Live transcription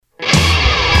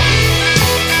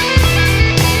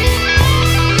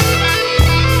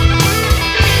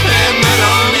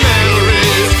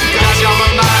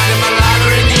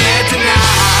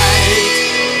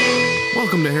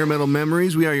Metal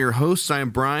Memories. We are your hosts. I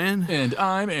am Bryon. And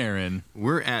I'm Aaron.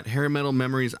 We're at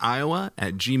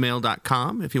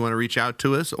hairmetalmemoriesiowa@gmail.com if you want to reach out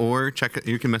to us, or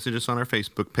you can message us on our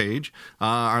Facebook page.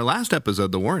 Our last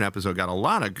episode, the Warren episode, got a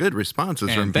lot of good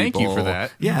responses from people. Thank you for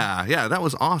that. Yeah, that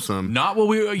was awesome. Not what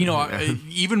we,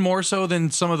 even more so than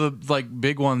some of the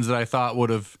big ones that I thought would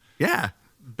have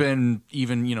been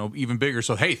even bigger.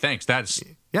 So hey, thanks. That's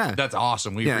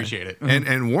awesome. We appreciate it.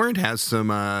 And Warren has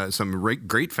some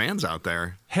great fans out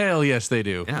there. Hell yes, they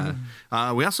do. Yeah.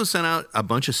 We also sent out a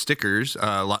bunch of stickers.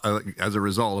 As a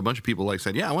result, a bunch of people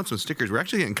said, "Yeah, I want some stickers." We're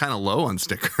actually getting kind of low on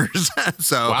stickers.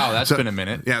 Wow, that's been a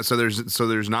minute. Yeah. So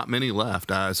there's not many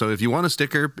left. So if you want a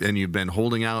sticker and you've been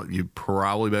holding out, you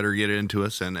probably better get it into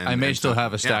us. And I may still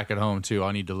have a stack at home too.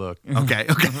 I need to look. Okay.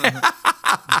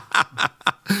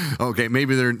 Okay,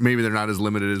 maybe they're not as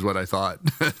limited as what I thought.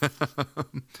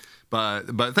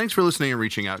 But thanks for listening and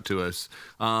reaching out to us.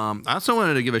 I also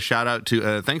wanted to give a shout out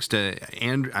to thanks to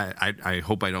Andrew. I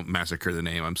hope I don't massacre the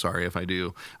name. I'm sorry if I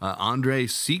do. Andre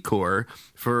Secor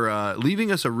for leaving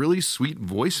us a really sweet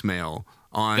voicemail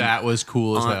on that was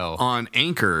cool as hell on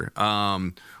Anchor.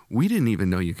 We didn't even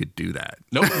know you could do that.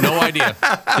 Nope, no idea.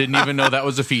 Didn't even know that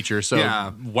was a feature.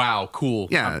 So, wow, cool.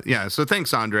 Yeah. So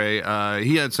thanks, Andre.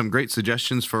 He had some great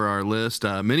suggestions for our list,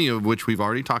 many of which we've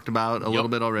already talked about a little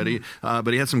bit already.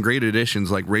 But he had some great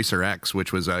additions like Racer X,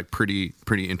 which was pretty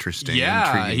interesting.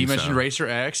 Yeah, he mentioned Racer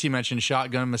X. He mentioned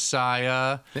Shotgun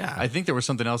Messiah. Yeah. I think there was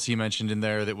something else he mentioned in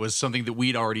there that was something that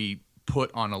we'd already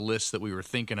put on a list that we were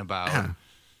thinking about.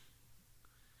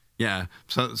 Yeah.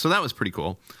 So that was pretty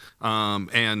cool.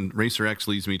 And Racer X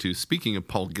leads me to, speaking of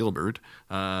Paul Gilbert,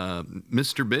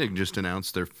 Mr. Big just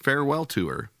announced their farewell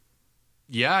tour.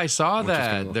 Yeah, I saw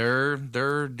that. Cool.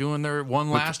 They're doing their one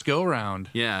last go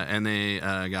round. Yeah, and they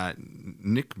got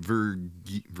Nick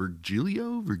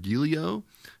Virgilio,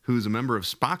 who's a member of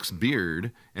Spock's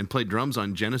Beard and played drums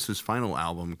on Genesis' final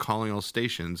album, Calling All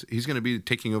Stations. He's going to be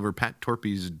taking over Pat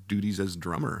Torpy's duties as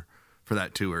drummer for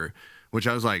that tour, which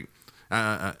I was like,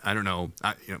 I don't know.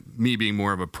 Me being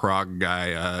more of a prog guy,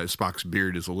 Spock's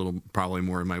Beard is probably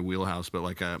more in my wheelhouse. But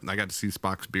I got to see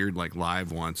Spock's Beard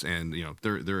live once, and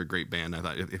they're a great band. I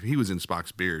thought if he was in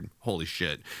Spock's Beard, holy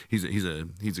shit, he's a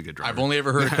good drummer. I've only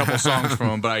ever heard a couple songs from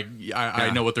him, but I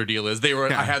know what their deal is. They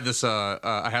were I have this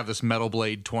Metal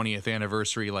Blade 20th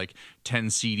anniversary 10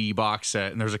 CD box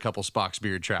set, and there's a couple Spock's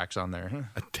Beard tracks on there.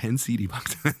 A 10 CD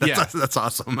box. That's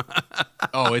awesome.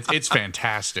 Oh, it's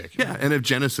fantastic. Yeah, and if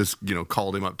Genesis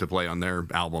called him up to play on their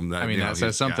album, that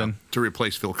says something. To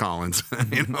replace Phil Collins.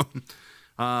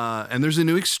 And there's a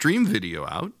new Extreme video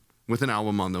out with an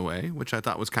album on the way, which I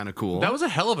thought was kind of cool. That was a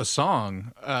hell of a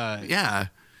song. Yeah.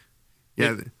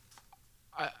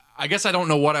 I guess I don't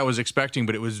know what I was expecting,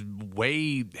 but it was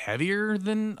way heavier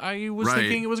than I was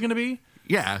thinking it was going to be.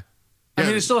 Yeah. I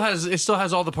mean, it still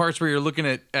has all the parts where you're looking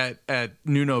at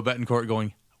Nuno Betancourt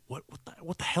going, what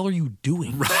the hell are you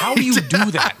doing? Right. How do you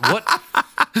do that? What?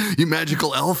 You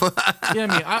magical elf. Yeah, I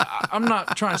mean, I'm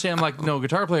not trying to say I'm no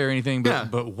guitar player or anything,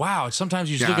 but wow, sometimes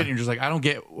you just look at it and you're just I don't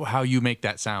get how you make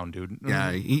that sound, dude.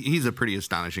 Yeah, he's a pretty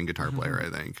astonishing guitar player, I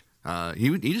think.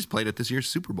 He just played at this year's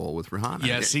Super Bowl with Rihanna.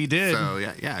 Yes, he did. So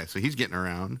so he's getting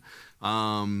around.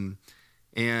 And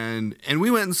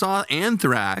we went and saw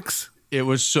Anthrax. It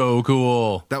was so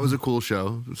cool. That was a cool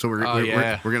show. So we're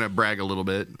gonna brag a little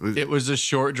bit. It was a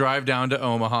short drive down to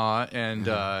Omaha,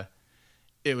 and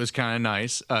it was kind of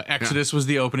nice. Exodus was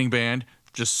the opening band.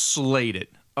 Just slayed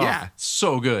it. Oh,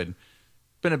 so good.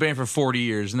 Been a band for 40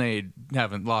 years, and they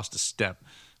haven't lost a step.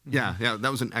 Yeah,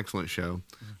 that was an excellent show.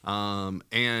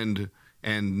 And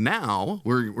now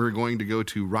we're going to go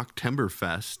to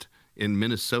Rocktoberfest in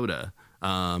Minnesota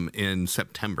in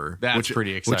September. That's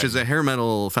pretty exciting. Which is a hair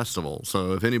metal festival.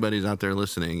 So if anybody's out there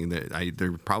listening,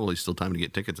 there's probably still time to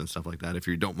get tickets and stuff like that. If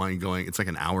you don't mind going, it's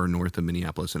an hour north of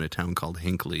Minneapolis in a town called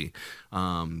Hinckley.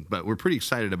 But we're pretty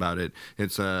excited about it.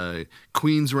 It's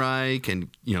Queensryche, and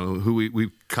who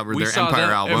we covered their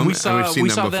Empire album. And we've seen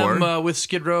them before. Them with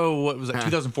Skid Row. What was that?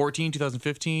 2014,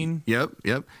 2015. Yep.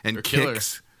 And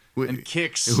Kicks. And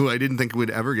Kicks, who I didn't think we'd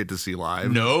ever get to see live.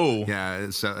 No. Yeah.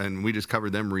 So, and we just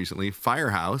covered them recently.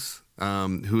 Firehouse,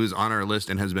 who is on our list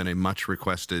and has been a much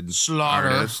requested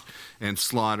artist, and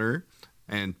Slaughter,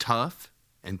 and Tough,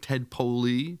 and Ted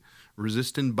Poley,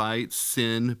 Resistant Bite,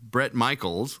 Sin, Bret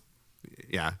Michaels.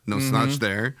 Yeah, no snotch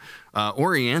there.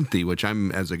 Orianthe, which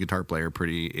I'm, as a guitar player,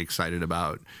 pretty excited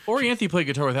about. Orianthe played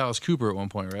guitar with Alice Cooper at one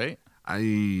point, right?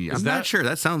 I'm not sure.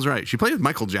 That sounds right. She played with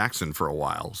Michael Jackson for a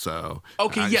while, so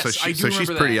okay. Yes, I do remember she's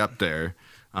that. Pretty up there.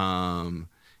 And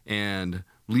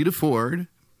Lita Ford,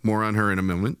 more on her in a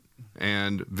moment.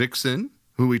 And Vixen,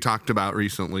 who we talked about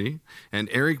recently, and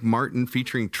Eric Martin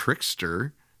featuring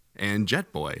Trickster and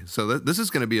Jet Boy. So this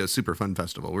is going to be a super fun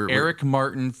festival. Eric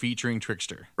Martin featuring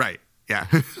Trickster. Right. Yeah.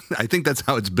 I think that's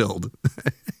how it's billed.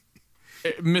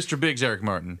 Mr. Big's Eric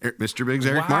Martin. Mr. Big's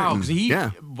Eric Martin.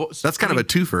 That's kind of a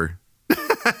twofer.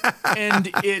 And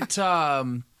it,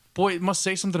 it must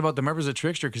say something about the members of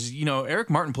Trickster because, Eric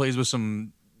Martin plays with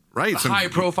some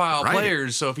high-profile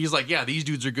players. So if he's like, yeah, these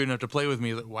dudes are good enough to play with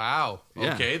me, like, wow,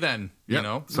 okay then,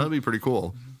 So that'd be pretty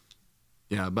cool.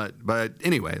 Yeah, but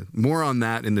anyway, more on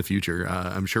that in the future.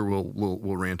 I'm sure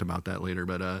we'll rant about that later.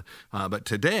 But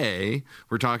today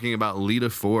we're talking about Lita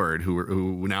Ford,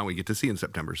 who now we get to see in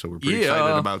September. So we're pretty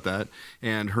excited about that.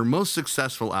 And her most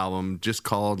successful album, just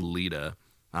called Lita,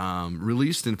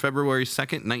 released in February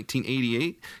 2nd,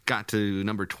 1988, got to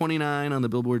number 29 on the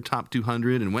Billboard Top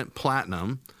 200 and went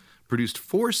platinum. Produced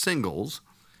 4 singles.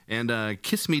 And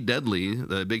Kiss Me Deadly,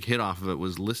 the big hit off of it,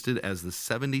 was listed as the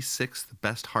 76th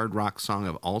best hard rock song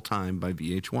of all time by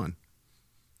VH1.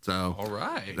 So, all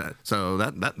right.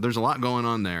 That there's a lot going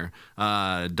on there.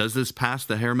 Does this pass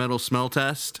the hair metal smell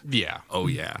test? Yeah. Oh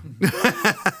yeah.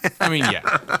 I mean,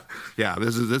 yeah. Yeah.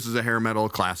 This is a hair metal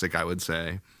classic, I would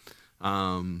say.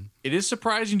 It is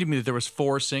surprising to me that there was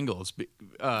 4 singles.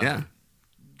 Yeah.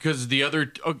 Because the other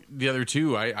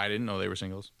 2, I didn't know they were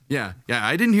singles. Yeah,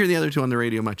 I didn't hear the other 2 on the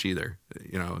radio much either.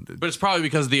 But it's probably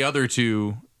because the other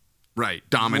 2,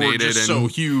 dominated were just and so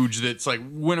huge that it's like,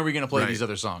 when are we going to play these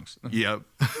other songs? Yep.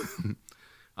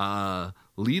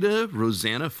 Lita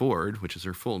Rosanna Ford, which is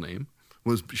her full name,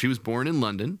 was born in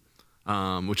London,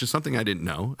 which is something I didn't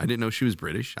know. I didn't know she was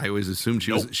British. I always assumed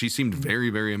she seemed very,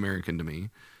 very American to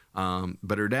me.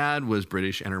 But her dad was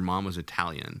British and her mom was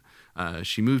Italian.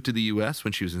 She moved to the U.S.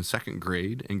 when she was in 2nd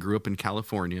grade and grew up in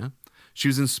California. She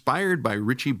was inspired by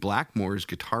Ritchie Blackmore's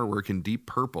guitar work in Deep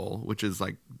Purple, which is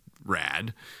like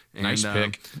rad. And, nice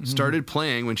pick. Started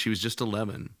playing when she was just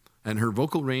 11. And her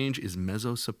vocal range is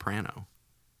mezzo-soprano.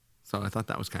 So I thought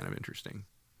that was kind of interesting.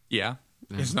 Yeah.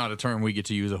 It's not a term we get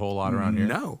to use a whole lot around here.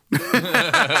 No.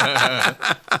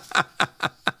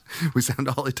 We sound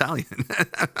all Italian.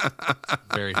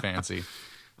 Very fancy.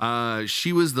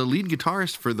 She was the lead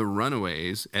guitarist for the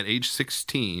Runaways at age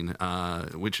 16,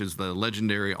 which is the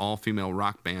legendary all-female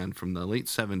rock band from the late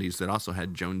 70s that also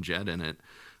had Joan Jett in it.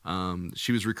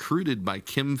 She was recruited by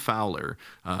Kim Fowler.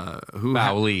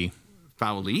 Fowley.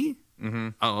 Fowley? Mm-hmm.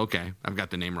 Oh, okay. I've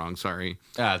got the name wrong. Sorry.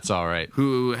 That's all right.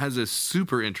 Who has a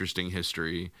super interesting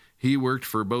history. He worked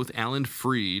for both Alan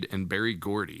Freed and Berry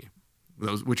Gordy.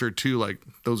 Which are 2,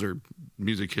 those are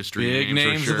music history big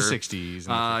names for sure. of the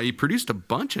 60s. He produced a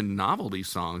bunch of novelty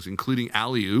songs, including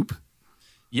Alley Oop.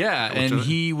 Yeah, and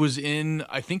he was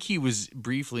I think he was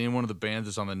briefly in one of the bands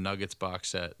that's on the Nuggets box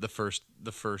set, the first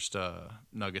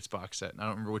Nuggets box set. I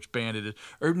don't remember which band it is.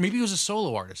 Or maybe he was a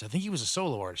solo artist. I think he was a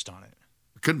solo artist on it.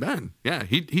 Could have been. Yeah,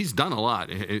 he's done a lot.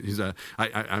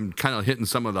 I'm kind of hitting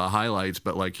some of the highlights,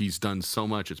 but he's done so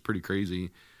much, it's pretty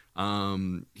crazy.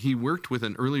 He worked with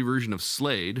an early version of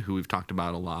Slade, who we've talked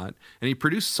about a lot, and he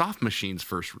produced Soft Machine's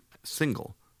first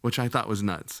single, which I thought was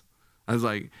nuts. I was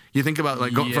like, you think about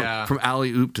going from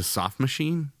Alley Oop to Soft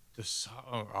Machine?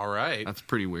 All right. That's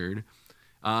pretty weird.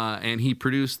 And he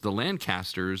produced the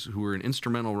Lancasters, who were an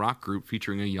instrumental rock group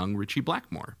featuring a young Ritchie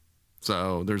Blackmore.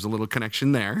 So there's a little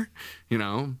connection there, He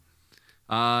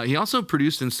also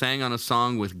produced and sang on a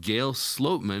song with Gail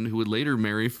Sloatman, who would later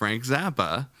marry Frank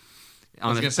Zappa. I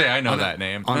was going to say, I know that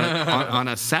name. on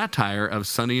a satire of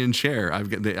Sonny and Cher. I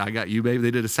Got You, Babe.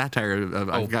 They did a satire of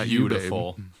I've Got You, Babe.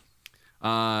 Beautiful.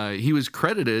 He was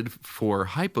credited for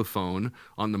Hypophone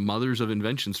on the Mothers of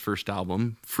Invention's first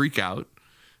album, Freak Out.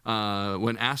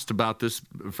 When asked about this,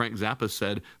 Frank Zappa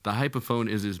said, the hypophone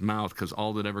is his mouth because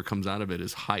all that ever comes out of it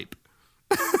is hype.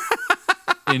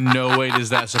 In no way does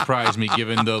that surprise me,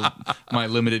 given my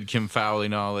limited Kim Fowley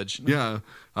knowledge. Yeah.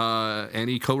 And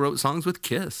he co-wrote songs with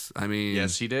Kiss. I mean...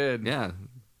 Yes, he did. Yeah.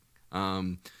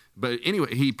 But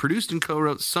anyway, he produced and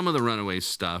co-wrote some of the Runaways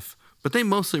stuff, but they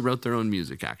mostly wrote their own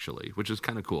music, actually, which is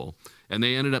kind of cool. And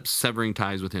they ended up severing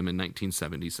ties with him in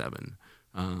 1977.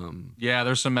 Yeah,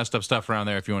 there's some messed up stuff around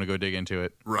there if you want to go dig into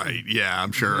it. Right. Yeah,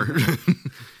 I'm sure.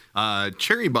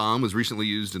 Cherry Bomb was recently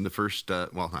used in the first,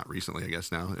 not recently, I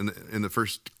guess now, in the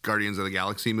first Guardians of the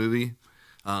Galaxy movie.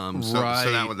 So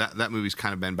that movie's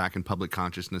kind of been back in public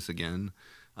consciousness again.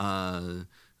 The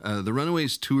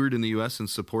Runaways toured in the U.S. in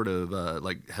support of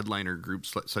headliner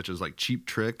groups such as Cheap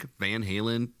Trick, Van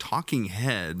Halen, Talking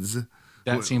Heads.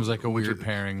 That seems like a weird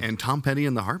pairing. And Tom Petty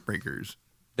and the Heartbreakers.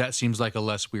 That seems like a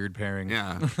less weird pairing.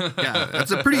 Yeah, yeah.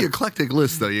 That's a pretty eclectic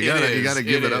list, though. You gotta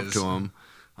give it up to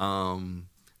them.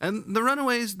 And the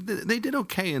Runaways, they did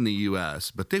okay in the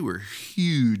U.S., but they were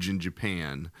huge in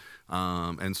Japan.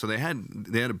 And so they had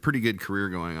a pretty good career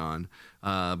going on.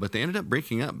 But they ended up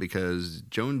breaking up because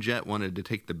Joan Jett wanted to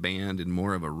take the band in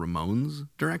more of a Ramones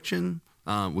direction,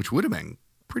 which would have been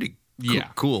pretty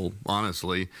cool,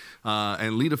 honestly.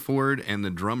 And Lita Ford and the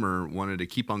drummer wanted to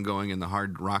keep on going in the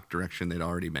hard rock direction they'd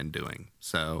already been doing.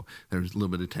 So there was a little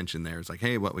bit of tension there. It's like,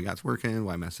 hey, what we got's working.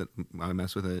 Why mess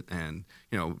with it? And,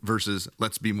 versus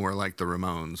let's be more like the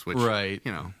Ramones, which,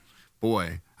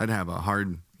 boy, I'd have a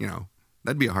hard,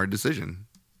 that'd be a hard decision.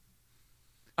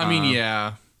 I mean,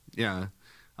 yeah. Yeah.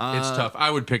 It's tough. I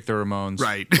would pick the Ramones.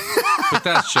 Right. But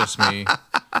that's just me.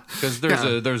 Because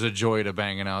there's a joy to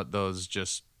banging out those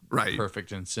just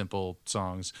perfect and simple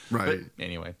songs. Right. But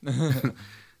anyway.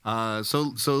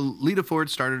 So Lita Ford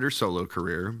started her solo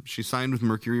career. She signed with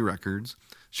Mercury Records.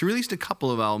 She released a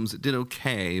couple of albums that did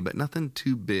okay, but nothing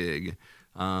too big.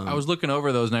 I was looking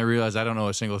over those and I realized I don't know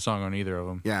a single song on either of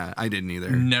them. Yeah, I didn't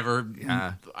either. Never.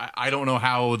 Yeah. I don't know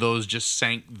how those just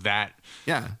sank that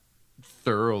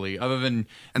thoroughly, other than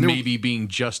maybe being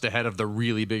just ahead of the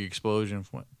really big explosion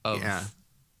of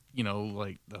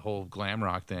like the whole glam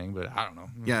rock thing, but I don't know.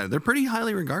 Yeah, they're pretty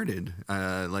highly regarded.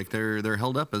 Like they're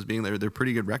held up as being they're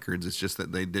pretty good records. It's just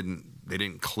that they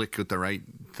didn't click with the right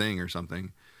thing or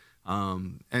something.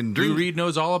 And Lou Reed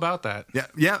knows all about that.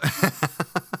 Yeah.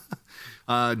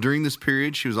 During this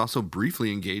period, she was also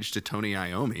briefly engaged to Tony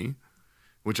Iommi,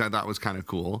 which I thought was kind of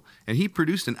cool. And he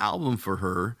produced an album for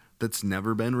her that's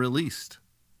never been released.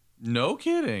 No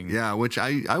kidding. Yeah, which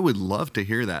I would love to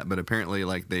hear that, but apparently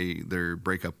like their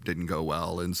breakup didn't go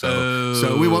well, and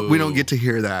so we don't get to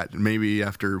hear that. Maybe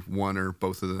after one or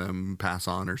both of them pass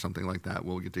on or something like that,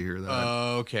 we'll get to hear that.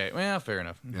 Okay, well, fair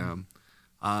enough. Yeah.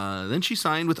 Then she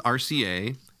signed with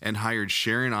RCA and hired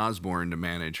Sharon Osbourne to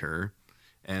manage her,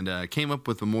 and came up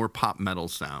with a more pop metal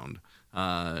sound.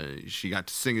 She got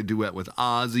to sing a duet with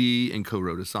Ozzy and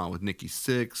co-wrote a song with Nikki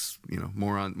Sixx.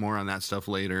 More on that stuff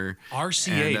later.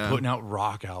 RCA putting out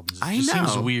rock albums. I just know.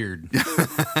 Seems weird.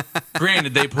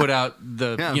 Granted, they put out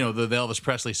the the Elvis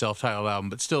Presley self-titled album,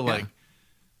 but still like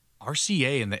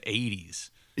RCA in the 80s.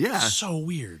 Yeah, so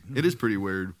weird. It is pretty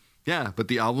weird. Yeah, but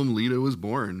the album Lita Was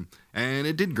Born, and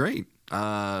it did great.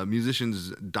 Musicians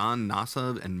Don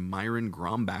Nassau and Myron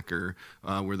Grombacher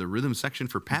were the rhythm section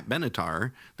for Pat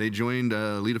Benatar. They joined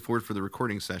Lita Ford for the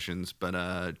recording sessions, but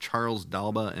Charles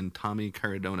Dalba and Tommy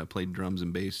Caradona played drums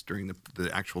and bass during the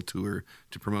actual tour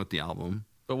to promote the album.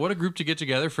 But what a group to get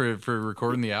together for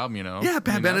recording the album, Yeah,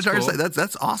 Pat Benatar, cool.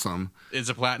 That's awesome. It's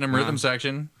a platinum rhythm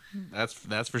section.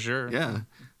 That's for sure. Yeah.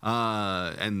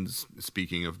 And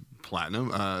speaking of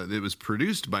platinum, it was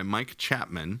produced by Mike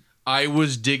Chapman. I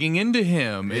was digging into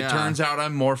him. It turns out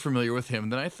I'm more familiar with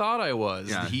him than I thought I was.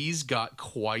 Yeah. He's got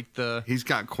quite the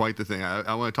thing.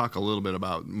 I want to talk a little bit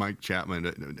about Mike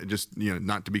Chapman, just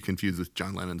not to be confused with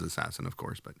John Lennon's assassin, of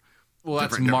course, but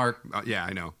that's Mark. Yeah,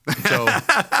 I know. So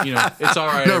it's all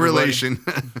right. No everybody. relation.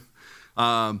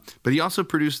 But he also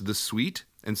produced The Sweet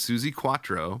and Susie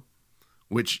Quattro,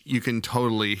 which you can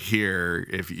totally hear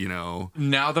if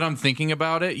Now that I'm thinking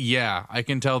about it, I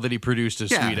can tell that he produced a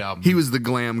Sweet album. He was the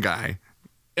glam guy.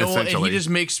 Essentially. He just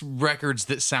makes records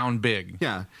that sound big.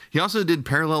 Yeah. He also did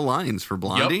Parallel Lines for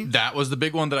Blondie. Yep, that was the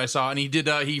big one that I saw, and he did.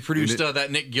 He produced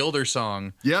that Nick Gilder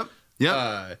song. Yep.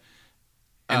 And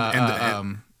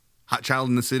Hot Child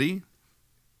in the City.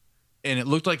 And it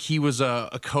looked like he was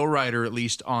a co-writer at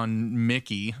least on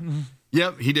Mickey.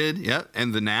 Yep, he did. Yep,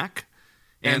 and The Knack.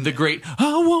 And the great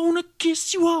I Wanna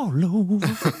Kiss You All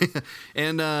Over.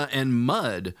 and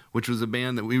Mud, which was a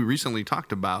band that we recently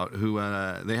talked about, who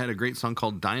they had a great song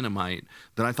called Dynamite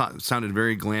that I thought sounded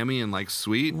very glammy and like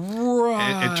Sweet.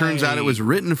 Right. It turns out it was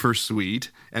written for Sweet,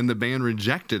 and the band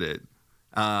rejected it.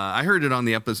 I heard it on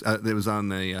the episode. It was on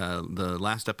the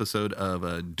last episode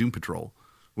of Doom Patrol,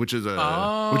 which is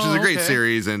a great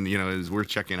series and is worth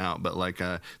checking out. But like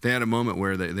they had a moment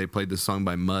where they played this song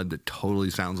by Mud that totally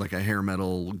sounds like a hair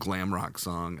metal glam rock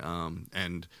song,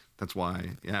 and that's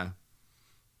why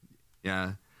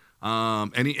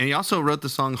and he also wrote the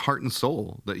song Heart and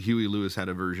Soul that Huey Lewis had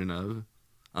a version of.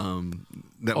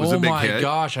 That was a big hit. Oh my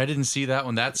gosh, I didn't see that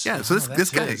one. So this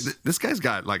guy's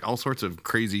got like all sorts of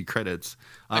crazy credits.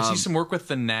 I see some work with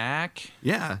The Knack.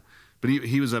 Yeah, but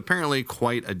he was apparently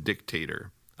quite a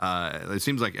dictator. It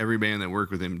seems like every band that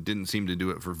worked with him didn't seem to do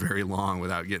it for very long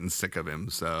without getting sick of him.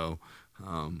 So,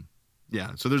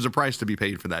 so there's a price to be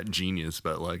paid for that genius.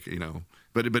 But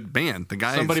but man, the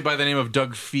guy. Somebody by the name of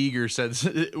Doug Feger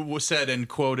said and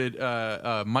quoted,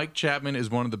 "Mike Chapman is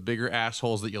one of the bigger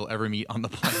assholes that you'll ever meet on the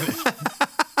planet."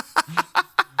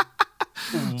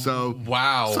 So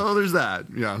wow. So there's that.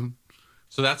 Yeah.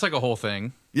 So that's like a whole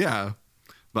thing. Yeah.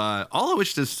 But all of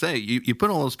which to say, you put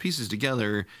all those pieces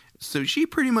together, so she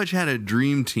pretty much had a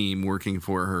dream team working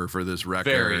for her for this record.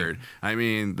 Very. I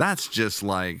mean, that's just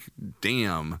like,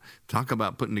 damn. Talk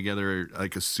about putting together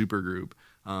like a super group.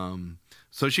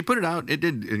 So she put it out. It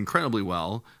did incredibly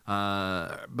well.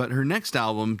 But her next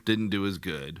album didn't do as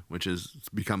good, which has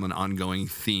become an ongoing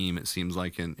theme, it seems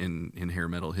like, in hair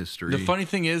metal history. The funny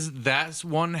thing is, that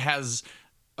one has...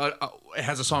 it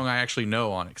has a song I actually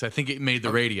know on it because I think it made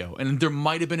the radio, and there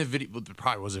might have been a video. Well, there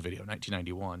probably was a video,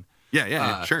 1991.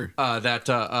 Yeah, sure.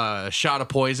 That Shot of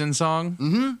Poison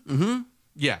song.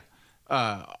 Yeah,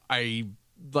 I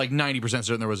like 90%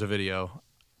 certain there was a video,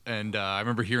 and I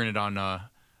remember hearing it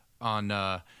on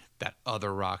that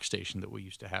other rock station that we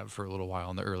used to have for a little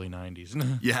while in the early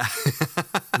 90s. Yeah,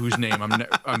 whose name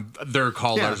I'm their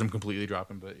call letters I'm completely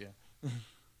dropping, but yeah.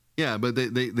 Yeah, but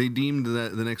they deemed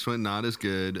that the next one not as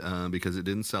good because it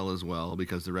didn't sell as well,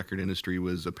 because the record industry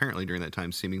was apparently during that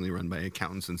time seemingly run by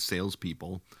accountants and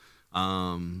salespeople.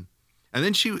 And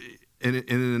then in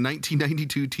the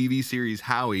 1992 TV series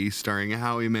Howie, starring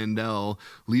Howie Mandel,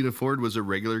 Lita Ford was a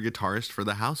regular guitarist for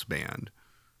the house band,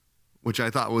 which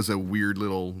I thought was a weird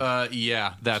little...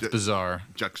 yeah, that's bizarre.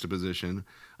 Juxtaposition.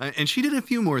 And she did a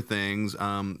few more things,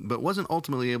 but wasn't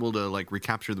ultimately able to like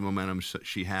recapture the momentum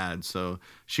she had. So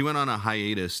she went on a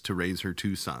hiatus to raise her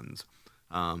two sons.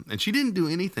 And she didn't do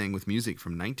anything with music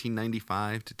from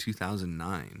 1995 to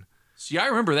 2009. See, I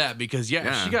remember that because, she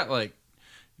got like,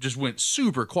 just went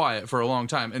super quiet for a long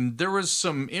time. And there was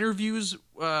some interviews,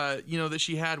 that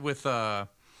she had with, I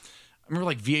remember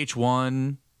like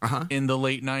VH1 in the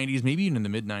late 90s, maybe even in the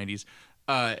mid 90s.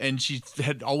 And she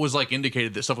had always like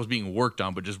indicated that stuff was being worked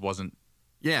on, but just wasn't.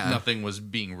 Yeah, nothing was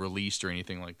being released or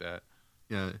anything like that.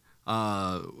 Yeah,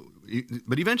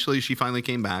 but eventually she finally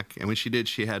came back, and when she did,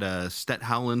 she had Stet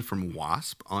Howland from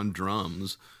Wasp on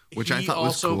drums, which I thought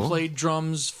was cool. He also played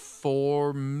drums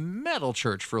for Metal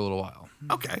Church for a little while.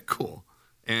 Okay, cool.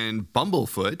 And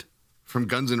Bumblefoot from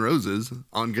Guns N' Roses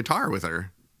on guitar with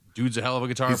her. Dude's a hell of a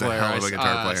guitar player. A hell of a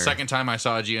guitar player. Second time I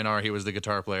saw GNR, he was the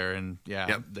guitar player, and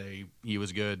he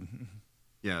was good.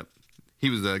 Yeah, he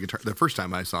was the guitar. The first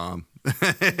time I saw him,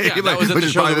 that was at the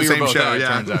show that we were both at. It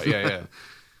turns out,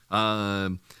 yeah.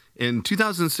 In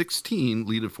 2016,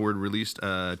 Lita Ford released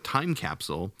a Time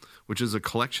Capsule, which is a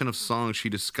collection of songs she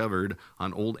discovered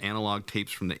on old analog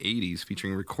tapes from the 80s,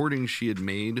 featuring recordings she had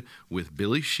made with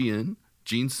Billy Sheehan,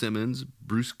 Gene Simmons,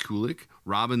 Bruce Kulick,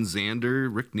 Robin Zander,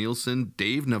 Rick Nielsen,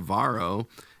 Dave Navarro,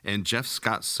 and Jeff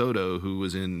Scott Soto, who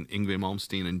was in Yngwie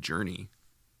Malmsteen and Journey.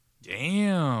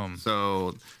 Damn.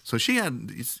 So she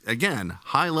had, again,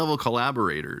 high-level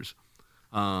collaborators.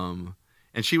 And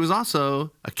she was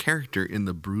also a character in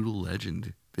the Brutal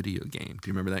Legend video game. Do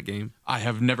you remember that game? I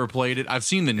have never played it. I've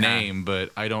seen the name,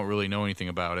 but I don't really know anything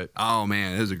about it. Oh,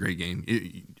 man, it was a great game.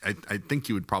 I think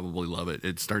you would probably love it.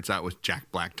 It starts out with Jack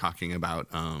Black talking about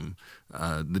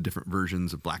the different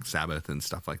versions of Black Sabbath and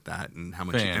stuff like that, and how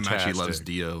much he loves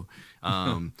Dio.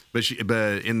 But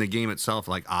in the game itself,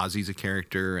 like Ozzy's a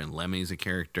character, and Lemmy's a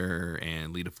character,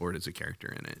 and Lita Ford is a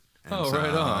character in it. And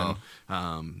right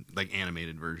on. Like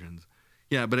animated versions.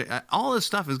 Yeah, but all this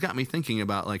stuff has got me thinking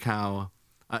about like how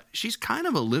she's kind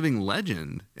of a living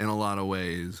legend in a lot of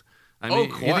ways.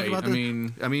 Quite.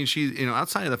 I mean, she's,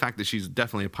 outside of the fact that she's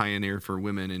definitely a pioneer for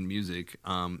women in music,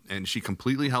 and she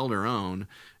completely held her own.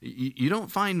 You don't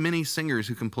find many singers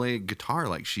who can play guitar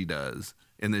like she does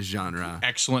in this genre.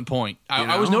 Excellent point.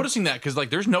 I was noticing that because like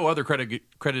there's no other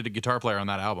credited guitar player on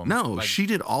that album. No, like, she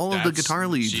did all of the guitar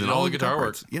leads and all the guitar work.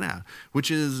 parts. Yeah,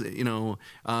 which is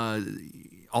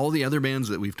all the other bands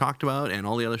that we've talked about and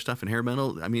all the other stuff in hair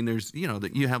metal. I mean, there's,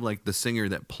 that you have like the singer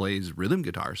that plays rhythm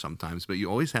guitar sometimes, but you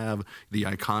always have the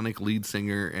iconic lead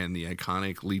singer and the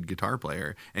iconic lead guitar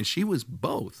player. And she was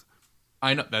both.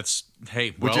 I know. That's,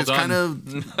 well which is done. kind of,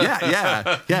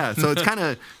 yeah. So it's kind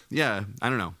of, I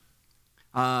don't know.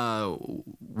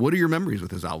 What are your memories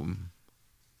with this album?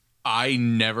 I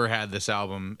never had this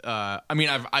album. I mean,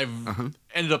 I've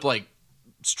ended up like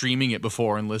streaming it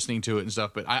before and listening to it and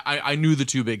stuff, but I knew the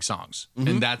two big songs,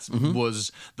 and that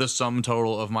was the sum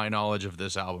total of my knowledge of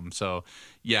this album. So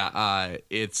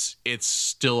it's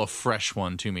still a fresh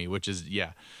one to me, which is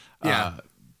kind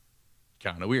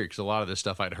of weird because a lot of this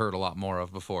stuff I'd heard a lot more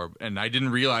of before, and I didn't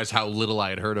realize how little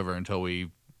I had heard of her until we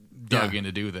dug in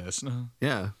to do this.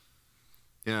 Yeah,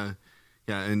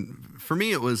 and for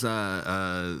me it was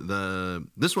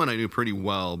this one I knew pretty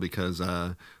well because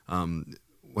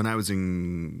when I was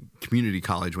in community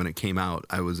college when it came out,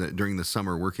 I was during the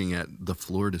summer working at the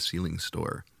floor to ceiling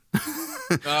store.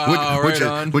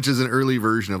 which is an early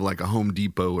version of like a Home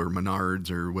Depot or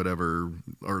Menards or whatever,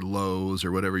 or Lowe's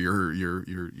or whatever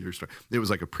your store. It was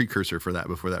like a precursor for that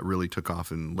before that really took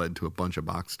off and led to a bunch of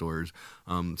box stores.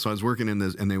 So I was working in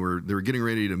this, and they were getting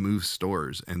ready to move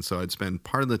stores, and so I'd spend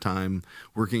part of the time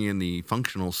working in the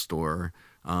functional store,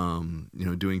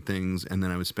 doing things, and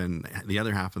then I would spend the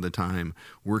other half of the time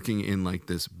working in like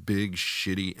this big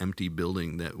shitty empty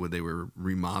building that they were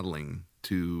remodeling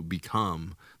to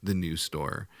become the new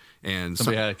store. And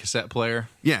somebody had a cassette player.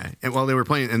 Yeah, and while they were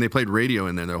playing, and they played radio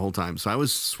in there the whole time. So I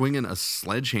was swinging a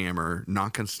sledgehammer,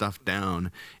 knocking stuff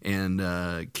down,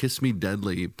 and "Kiss Me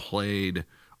Deadly" played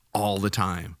all the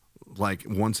time, like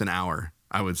once an hour,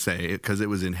 I would say, because it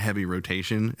was in heavy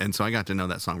rotation, and so I got to know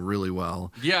that song really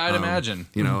well. Yeah, I'd imagine.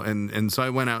 And so I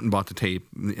went out and bought the tape,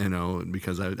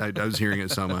 because I was hearing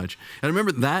it so much. And I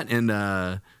remember that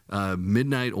and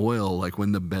 "Midnight Oil," like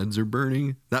when the beds are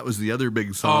burning. That was the other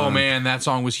big song. Oh man, that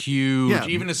song was huge. Yeah.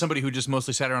 Even as somebody who just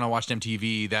mostly sat around and watched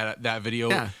MTV, that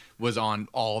video was on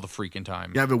all the freaking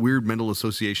time. Yeah, I have a weird mental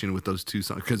association with those two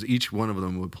songs because each one of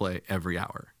them would play every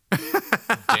hour.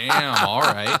 Damn, all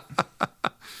right.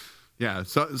 Yeah,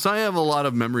 so I have a lot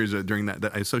of memories during that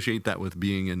I associate that with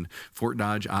being in Fort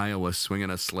Dodge, Iowa, swinging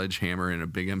a sledgehammer in a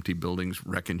big empty building,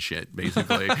 wrecking shit,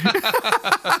 basically.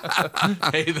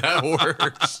 Hey, that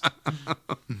works.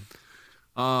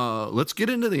 Let's get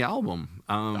into the album.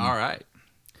 All right.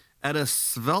 At a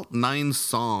svelte 9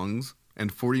 songs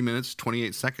and 40 minutes,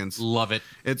 28 seconds. Love it.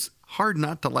 It's hard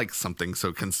not to like something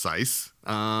so concise.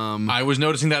 I was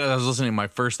noticing that as I was listening. My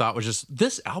first thought was just,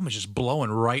 this album is just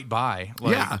blowing right by.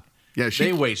 Like, yeah,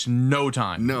 they waste no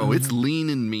time. No, it's lean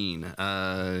and mean.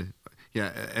 And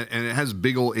it has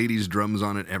big old 80s drums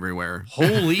on it everywhere.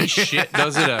 Holy shit,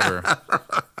 does it ever.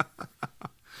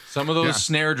 Some of those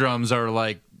snare drums are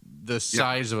like the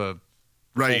size of a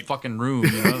whole fucking room.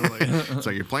 It's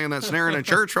like you're playing that snare in a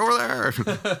church over there.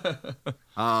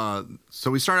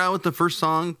 So we start out with the first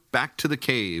song, "Back to the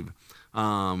Cave,"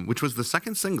 which was the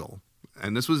second single.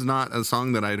 And this was not a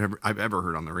song that I've ever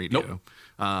heard on the radio. Nope.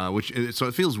 So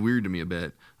it feels weird to me a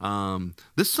bit.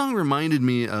 This song reminded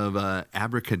me of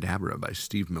 "Abracadabra" by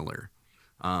Steve Miller,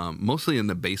 mostly in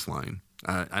the bass line.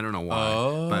 I don't know why.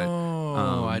 Oh,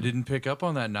 but, I didn't pick up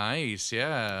on that. Nice,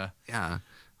 yeah.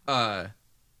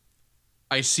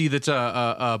 I see that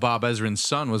Bob Ezrin's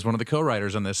son was one of the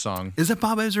co-writers on this song. Is it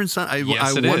Bob Ezrin's son?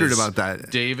 Yes, I wondered about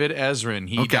that. David Ezrin.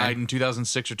 He died in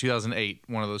 2006 or 2008,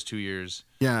 one of those 2 years.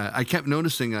 Yeah, I kept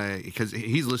noticing because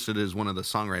he's listed as one of the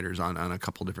songwriters on a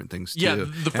couple different things too. Yeah,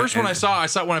 the first one I saw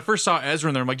when I first saw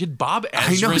Ezrin there, I'm like, did Bob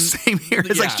Ezrin? I know, same here.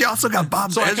 It's like, she also got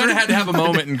Bob Ezrin. So I kind of had to have a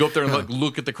moment and go up there and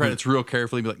look at the credits real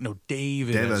carefully and be like, no,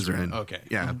 David Ezrin. Okay.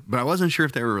 Yeah, but I wasn't sure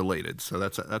if they were related, so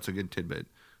that's a good tidbit.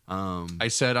 I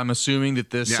said, I'm assuming that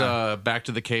this "Back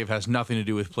to the Cave" has nothing to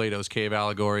do with Plato's cave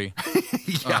allegory.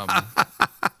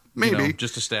 Maybe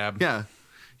just a stab. Yeah.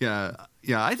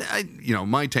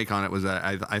 My take on it was that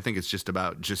I think it's just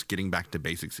about just getting back to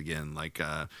basics again, like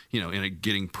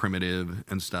getting primitive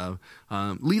and stuff.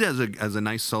 Lita has a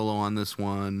nice solo on this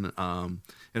one.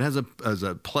 It has a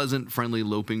pleasant, friendly,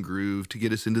 loping groove to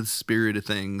get us into the spirit of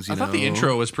things. I thought the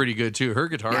intro was pretty good too. Her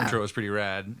guitar intro was pretty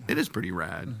rad. It is pretty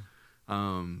rad.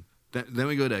 Then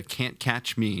we go to "Can't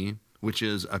Catch Me," which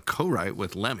is a co-write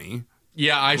with Lemmy.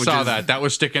 Yeah, I saw that. That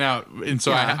was sticking out. And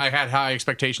so I had high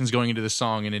expectations going into this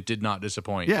song, and it did not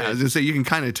disappoint. Yeah, I was going to say, you can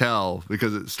kind of tell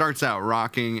because it starts out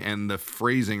rocking, and the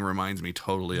phrasing reminds me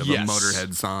totally of a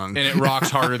Motorhead song. And it rocks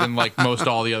harder than like most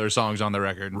all the other songs on the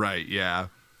record. Right, yeah.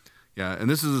 Yeah, and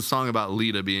this is a song about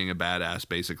Lita being a badass,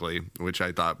 basically, which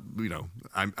I thought,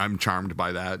 I'm charmed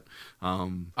by that.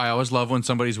 I always love when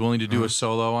somebody's willing to do a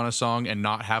solo on a song and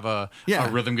not have a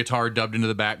rhythm guitar dubbed into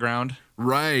the background.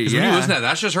 Right. Because when you listen to that,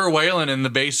 that's just her wailing in the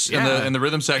bass in the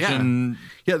rhythm section,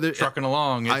 trucking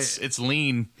along. It's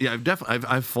lean. Yeah,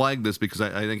 I've flagged this because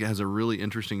I think it has a really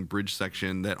interesting bridge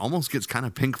section that almost gets kind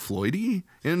of Pink Floyd-y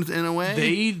in a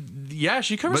way.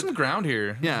 She covers some ground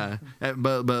here. Yeah,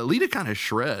 but Lita kind of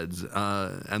shreds,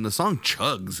 and the song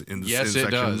chugs in yes, in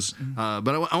it sections. does.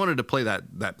 But I wanted to play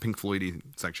that Pink Floyd-y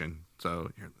section.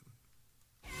 So here.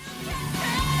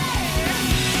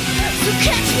 So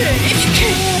catch me if you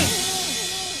can.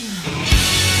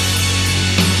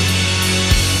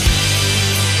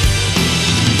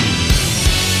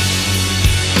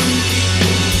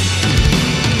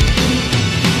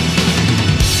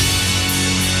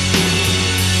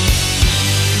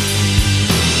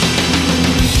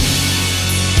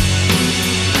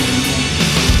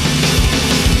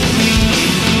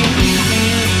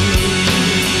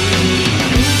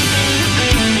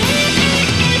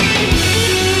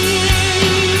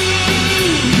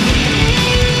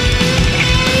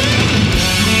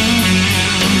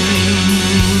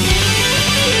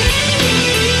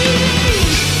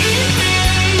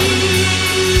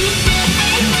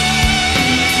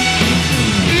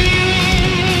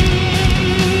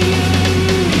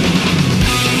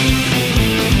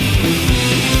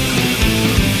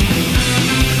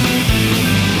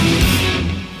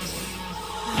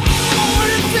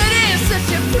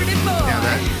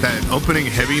 opening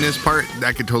heaviness part,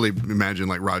 I could totally imagine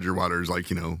like Roger Waters, like,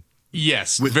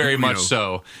 Yes, with, very much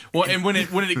so. Well, and when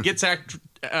it gets to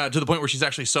the point where she's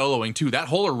actually soloing too, that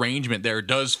whole arrangement there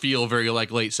does feel very like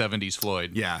late 70s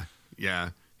Floyd. Yeah.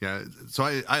 So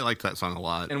I liked that song a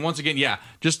lot. And once again,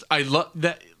 just I love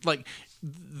that. Like,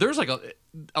 there's like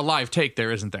a live take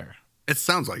there, isn't there? It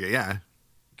sounds like it, yeah.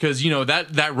 Because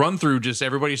that run through, just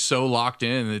everybody's so locked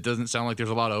in, and it doesn't sound like there's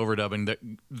a lot of overdubbing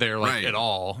there at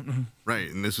all.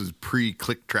 Right, and this was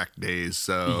pre-click track days,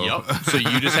 so yep. So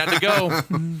you just had to go.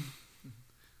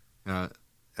 And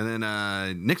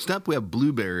then next up we have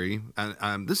Blueberry.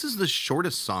 This is the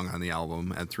shortest song on the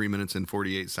album at 3 minutes and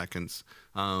 48 seconds.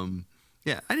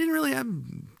 I didn't really have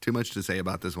too much to say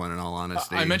about this one, in all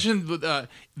honesty. I mentioned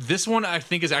this one, I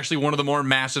think, is actually one of the more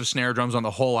massive snare drums on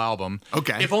the whole album.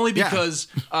 Okay. If only because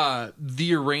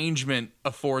the arrangement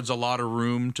affords a lot of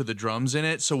room to the drums in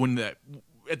it. So when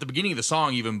at the beginning of the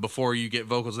song, even before you get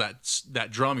vocals,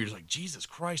 that drum, you're just like, Jesus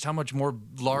Christ, how much more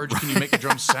large can you make the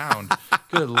drum sound?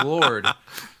 Good Lord.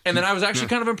 And then I was actually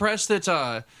kind of impressed that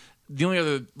the only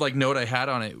other note I had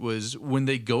on it was when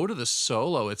they go to the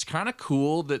solo, it's kind of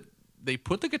cool that they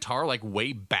put the guitar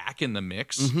way back in the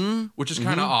mix, which is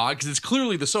kind of odd because it's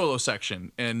clearly the solo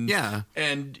section. And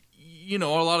a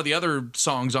lot of the other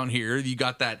songs on here, you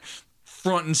got that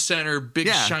front and center big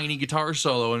shiny guitar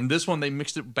solo, and this one they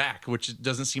mixed it back, which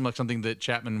doesn't seem like something that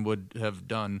Chapman would have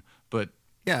done. But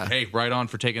hey, right on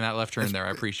for taking that left turn there. I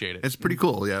appreciate it. It's pretty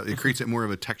cool. Yeah, it creates it more of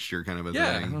a texture kind of a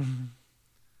thing.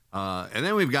 And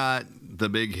then we've got the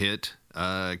big hit,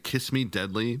 "Kiss Me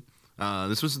Deadly."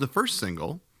 This was the first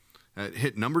single. It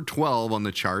hit number 12 on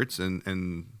the charts,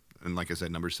 and like I said,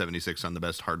 number 76 on the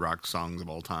best hard rock songs of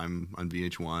all time on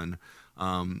VH1.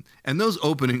 And those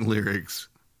opening lyrics,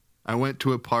 I went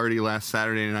to a party last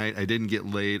Saturday night. I didn't get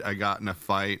laid. I got in a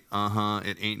fight.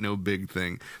 It ain't no big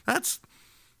thing. That's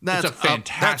a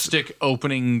fantastic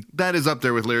opening. That is up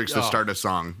there with lyrics to start a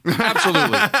song.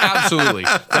 Absolutely.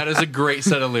 That is a great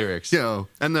set of lyrics.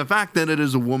 And the fact that it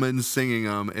is a woman singing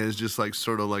them is just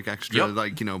sort of extra,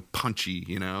 punchy,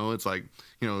 It's like,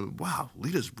 wow,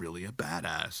 Lita's really a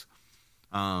badass.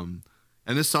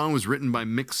 And this song was written by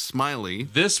Mick Smiley.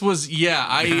 This was,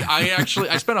 I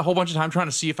spent a whole bunch of time trying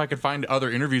to see if I could find other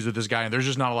interviews with this guy, and there's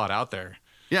just not a lot out there.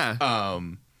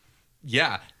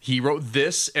 Yeah. He wrote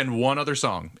this and one other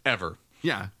song ever.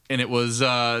 Yeah. And it was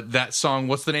that song,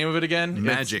 what's the name of it again?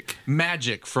 Magic. It's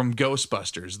Magic from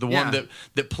Ghostbusters. The one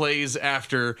that plays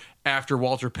after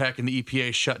Walter Peck and the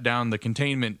EPA shut down the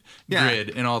containment grid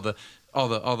and all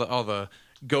the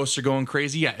ghosts are going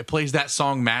crazy. Yeah, it plays that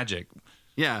song Magic.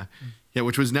 Yeah. Yeah,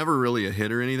 which was never really a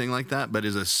hit or anything like that, but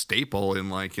is a staple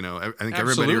in I think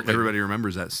everybody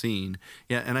remembers that scene.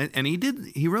 Yeah, and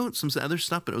he wrote some other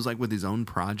stuff, but it was with his own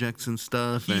projects and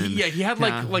stuff. And he had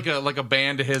like a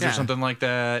band of his or something like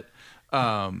that.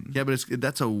 But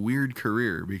that's a weird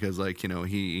career because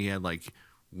he had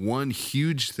one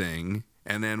huge thing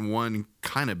and then one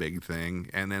kind of big thing,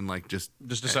 and then just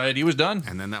decided he was done,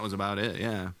 and then that was about it.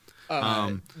 Yeah.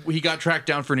 He got tracked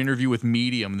down for an interview with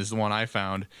Medium. This is the one I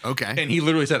found. Okay. And he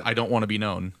literally said, "I don't want to be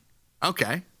known."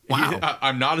 Okay. Wow.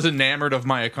 I'm not as enamored of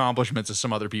my accomplishments as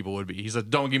some other people would be. He said,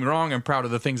 "Don't get me wrong. I'm proud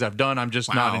of the things I've done. I'm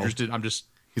just not interested. I'm just."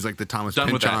 He's like the Thomas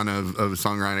Pynchon of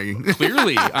songwriting.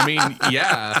 Clearly. I mean,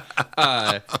 yeah.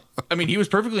 He was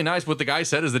perfectly nice. What the guy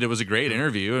said is that it was a great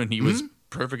interview, and he was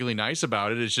perfectly nice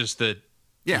about it. It's just that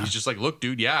he's just look,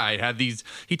 dude, I had these.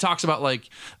 He talks about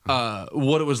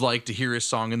what it was like to hear his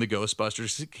song in the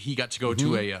Ghostbusters. He got to go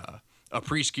to a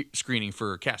pre-screening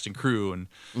for cast and crew, and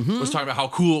was talking about how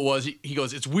cool it was. He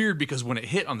goes, it's weird because when it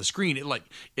hit on the screen,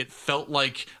 it felt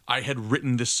like I had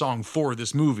written this song for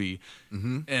this movie.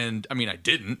 And I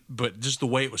didn't, but just the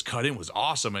way it was cut in was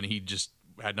awesome, and he just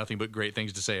had nothing but great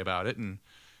things to say about it. And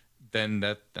then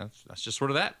that's just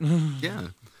sort of that. Yeah.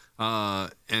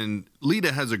 And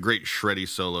Lita has a great shreddy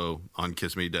solo on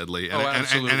 "Kiss Me Deadly," and,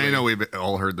 absolutely. And I know we've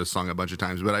all heard this song a bunch of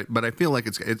times, but I feel like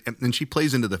it's and she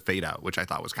plays into the fade out, which I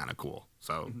thought was kind of cool.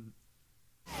 So,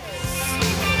 come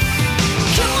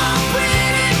on,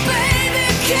 pretty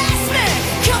baby, kiss me.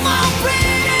 Come on,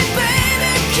 pretty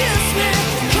baby, kiss me.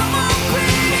 Come on,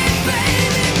 pretty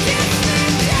baby, kiss me,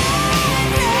 daddy.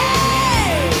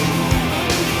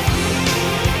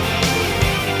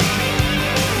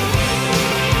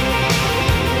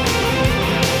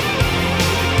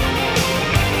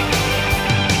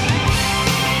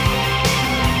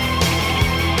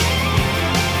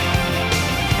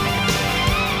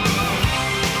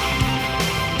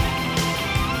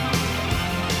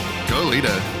 go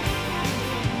Lita.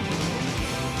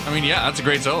 That's a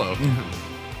great solo.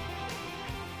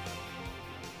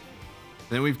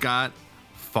 Then we've got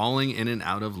Falling In and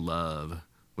Out of Love,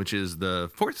 which is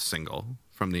the 4th single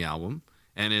from the album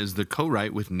and is the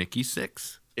co-write with Nikki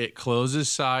Sixx. It closes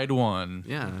side 1.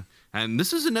 Yeah. And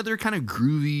this is another kind of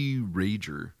groovy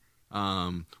rager.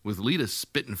 With Lita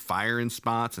spitting fire in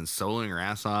spots and soloing her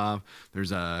ass off.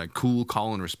 There's a cool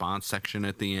call and response section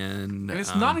at the end. And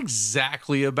it's not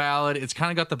exactly a ballad. It's kind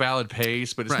of got the ballad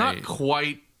pace, but it's not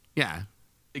quite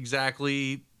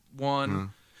exactly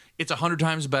one. It's 100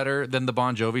 times better than the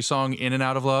Bon Jovi song In and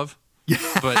Out of Love. Yeah.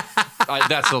 But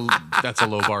that's a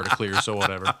low bar to clear, so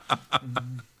whatever.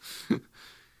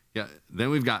 Yeah.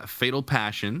 Then we've got Fatal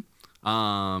Passion.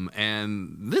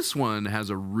 And this one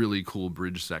has a really cool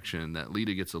bridge section that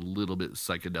Lita gets a little bit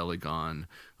psychedelic on.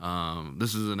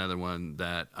 This is another one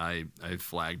that I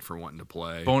flagged for wanting to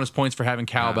play. Bonus points for having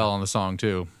cowbell on the song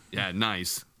too. Yeah,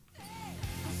 nice.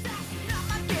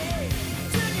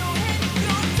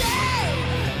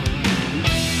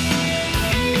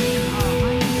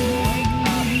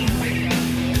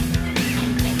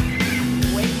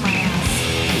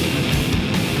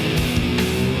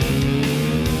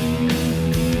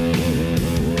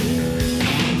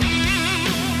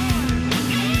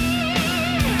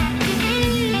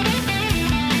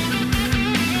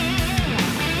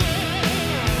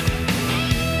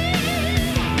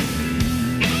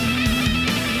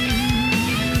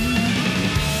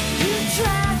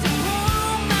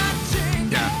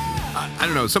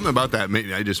 I don't know, something about that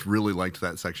made I just really liked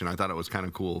that section. I thought it was kind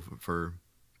of cool for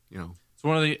It's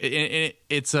one of the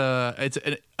it's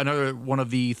another one of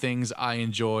the things I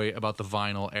enjoy about the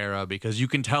vinyl era, because you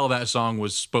can tell that song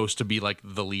was supposed to be like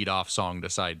the lead off song to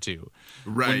side 2.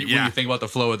 Right. When you think about the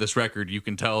flow of this record, you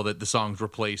can tell that the song's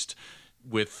replaced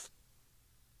with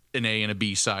an A and a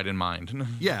B side in mind.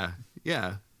 Yeah.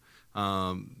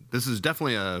 This is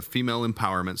definitely a female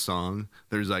empowerment song.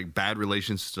 There's like bad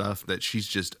relations stuff that she's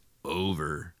just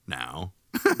over now.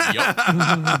 Yep.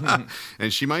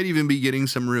 And she might even be getting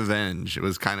some revenge. It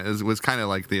was kind of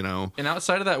like, And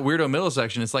outside of that weirdo middle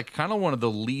section, it's like kind of one of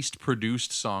the least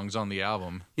produced songs on the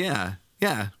album. Yeah.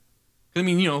 I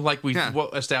mean, like we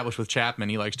established with Chapman,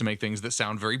 he likes to make things that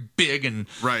sound very big and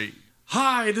right.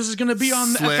 Hi, this is going to be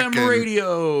on the Slick FM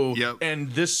radio. Yep.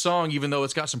 And this song, even though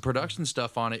it's got some production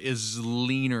stuff on it, is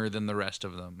leaner than the rest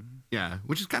of them. Yeah,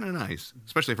 which is kind of nice,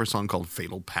 especially for a song called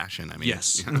Fatal Passion. I mean,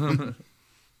 yes. Then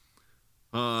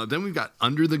we've got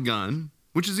Under the Gun,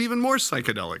 which is even more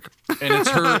psychedelic. And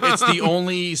it's the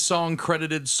only song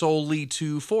credited solely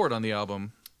to Ford on the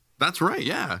album. That's right,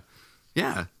 yeah.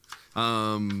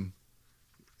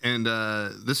 And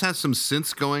this has some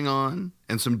synths going on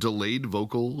and some delayed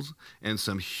vocals and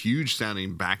some huge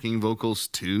sounding backing vocals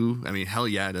too. I mean, hell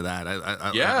yeah to that.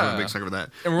 I'm a big sucker for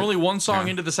that. And we're only one song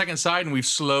into the second side and we've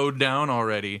slowed down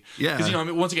already. Yeah. Because,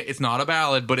 once again, it's not a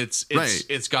ballad, but it's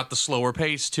got the slower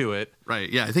pace to it. Right.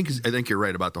 Yeah. I think you're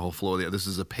right about the whole flow of this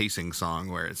is a pacing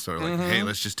song where it's sort of like, hey,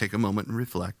 let's just take a moment and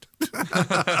reflect. This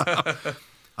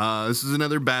is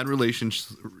another bad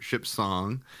relationship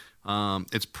song.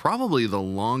 It's probably the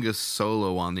longest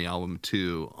solo on the album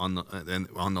too, on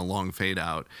the long fade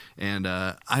out. And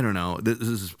I don't know, this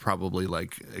is probably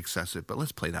like excessive, but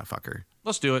let's play that fucker.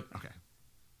 Let's do it. Okay.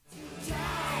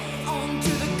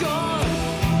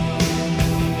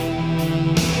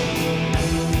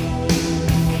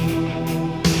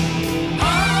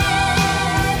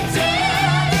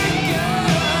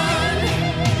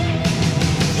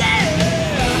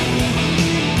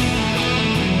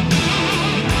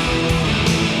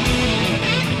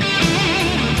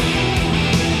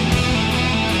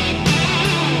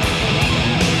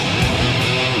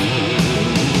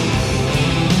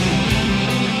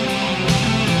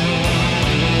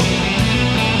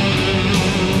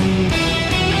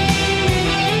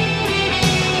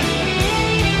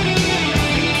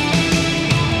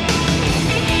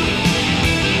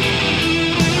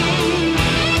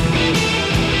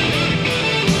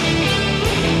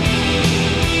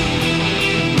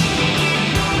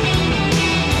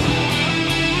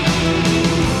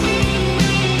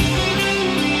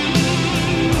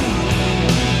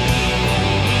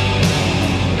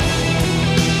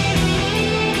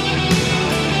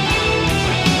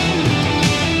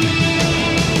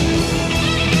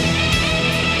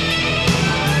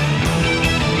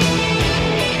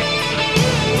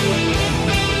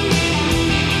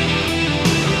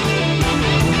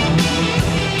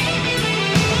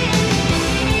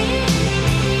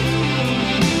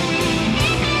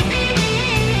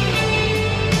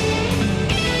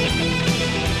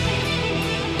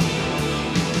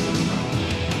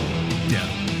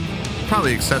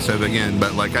 Probably excessive again,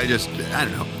 but like I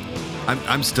don't know.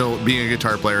 I'm still, being a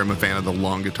guitar player, I'm a fan of the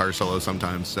long guitar solo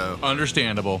sometimes. So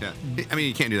Understandable. yeah, I mean,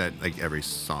 you can't do that like every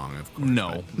song, of course.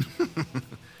 No.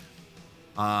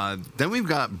 Then we've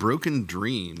got Broken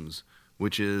Dreams,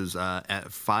 which is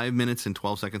at 5 minutes and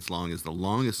 12 seconds long, is the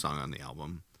longest song on the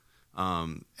album.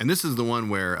 And this is the one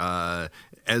where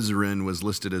Ezrin was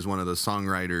listed as one of the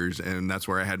songwriters, and that's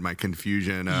where I had my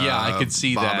confusion. Yeah, I could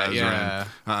see Bob that. Ezrin,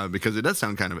 Yeah, because it does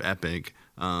sound kind of epic.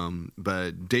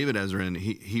 But David Ezrin,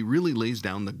 he really lays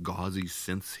down the gauzy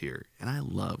synths here, and I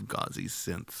love gauzy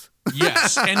synths.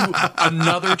 yes, and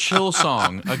another chill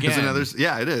song again.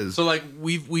 Yeah, it is. So like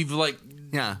we've like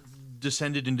Yeah.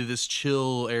 descended into this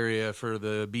chill area for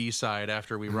the B side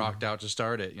after we rocked out to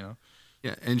start it. You know.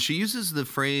 Yeah, and she uses the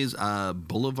phrase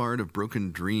 "Boulevard of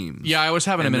Broken Dreams." Yeah, I was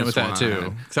having a minute with that one.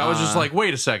 too, because I was just like,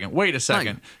 wait a second,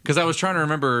 because I was trying to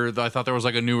remember. I thought there was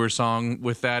like a newer song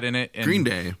with that in it. And Green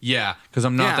Day. Yeah, because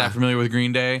I'm not that familiar with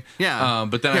Green Day. Yeah,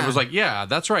 but then I was like, yeah,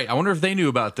 that's right. I wonder if they knew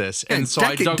about this. And so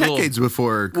I dug decades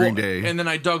before Green Day. And then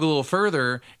I dug a little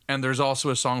further, and there's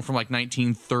also a song from like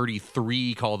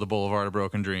 1933 called "The Boulevard of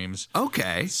Broken Dreams."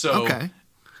 Okay. So okay.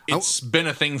 it's been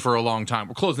a thing for a long time.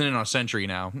 We're closing in on a century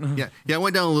now. Yeah. I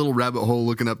went down a little rabbit hole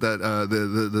looking up that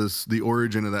the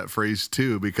origin of that phrase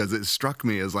too, because it struck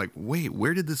me as like, wait,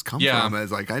 where did this come from?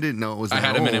 As like I didn't know it was. That I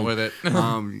had old. a minute with it.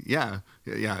 Yeah.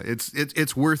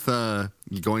 It's worth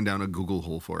going down a Google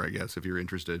hole for, I guess, if you're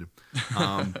interested.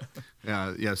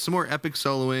 Yeah. Some more epic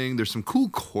soloing. There's some cool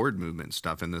chord movement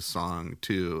stuff in this song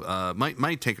too.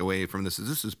 My takeaway from this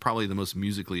is probably the most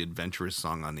musically adventurous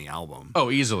song on the album.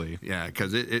 Oh, easily. Yeah,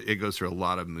 because it goes through a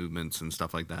lot of movements and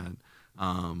stuff like that.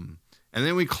 And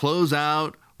then we close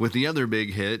out with the other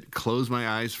big hit, "Close My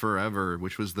Eyes Forever,"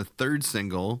 which was the third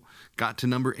single, got to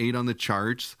number 8 on the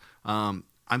charts. I'm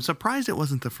surprised it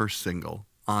wasn't the first single,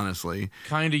 honestly.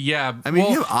 Kind of, yeah. I mean,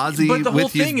 you have Ozzy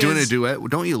with you doing a duet.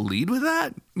 Don't you lead with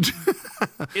that?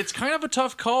 It's kind of a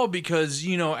tough call because,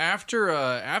 you know, after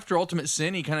Ultimate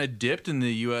Sin, he kind of dipped in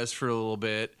the U.S. for a little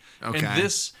bit. Okay. And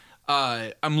this,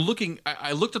 I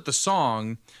looked at the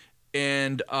song,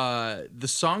 and the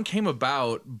song came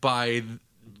about by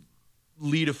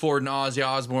Lita Ford and Ozzy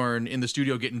Osbourne in the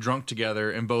studio getting drunk together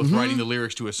and both writing the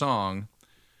lyrics to a song.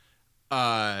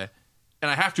 And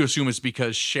I have to assume it's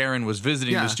because Sharon was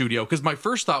visiting the studio. Because my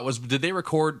first thought was, did he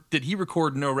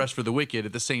record No Rest for the Wicked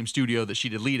at the same studio that she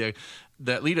did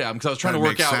that Lita album? Because I was trying to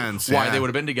work out why they would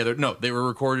have been together. No, they were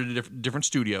recorded at different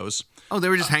studios. Oh, they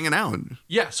were just hanging out.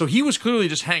 Yeah, so he was clearly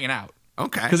just hanging out.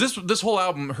 Okay. Because this whole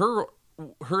album,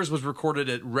 hers was recorded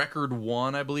at Record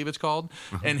One, I believe it's called,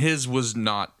 and his was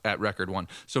not at Record One.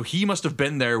 So he must have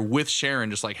been there with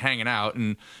Sharon, just like hanging out.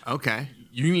 And okay.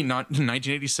 You mean not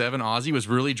 1987? Ozzy was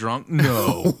really drunk?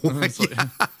 No.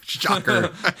 Shocker.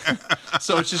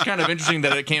 So it's just kind of interesting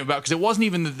that it came about because it wasn't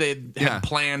even that they had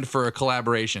planned for a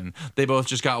collaboration. They both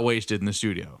just got wasted in the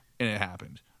studio, and it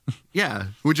happened. Yeah,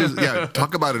 which is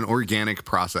talk about an organic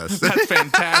process. That's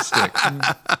fantastic.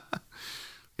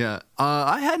 Yeah,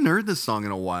 I hadn't heard this song in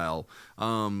a while,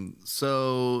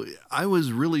 so I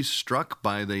was really struck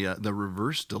by the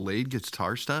reverse delayed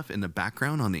guitar stuff in the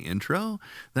background on the intro.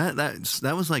 That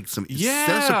was like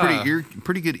that's a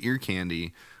pretty good ear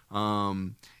candy.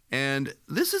 And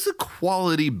this is a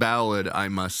quality ballad, I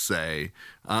must say.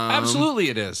 Absolutely,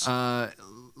 it is.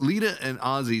 Lita and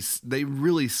Ozzy, they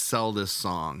really sell this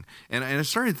song, and I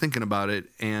started thinking about it,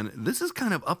 and this is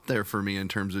kind of up there for me in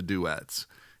terms of duets.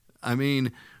 I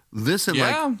mean, this and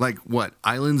like what,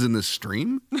 Islands in the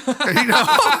Stream? You know?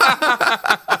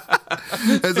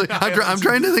 It's like, I'm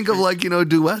trying to think of like, you know,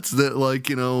 duets that like,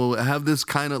 you know, have this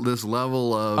kind of this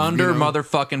level of under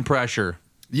motherfucking pressure.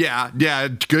 Yeah,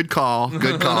 good call.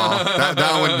 That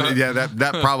one,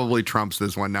 that probably trumps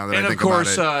this one now that I think about it.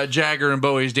 And of course, Jagger and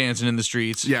Bowie's Dancing in the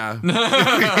Streets. Yeah.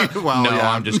 Well, no,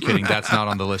 I'm just kidding. That's not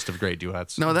on the list of great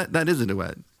duets. No, that is a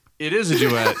duet. It is a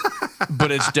duet,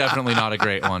 but it's definitely not a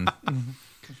great one.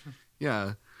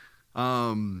 Yeah.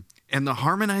 And the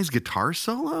harmonized guitar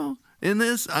solo in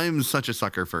this, I'm such a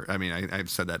sucker for. I mean, I've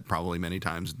said that probably many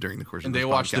times during the course of this podcast. And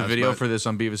they watched the video for this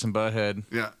on Beavis and Butthead.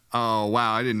 Yeah. Oh,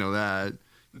 wow. I didn't know that.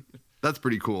 That's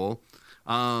pretty cool.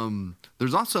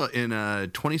 There's also in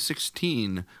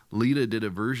 2016, Lita did a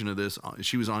version of this.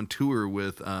 She was on tour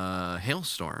with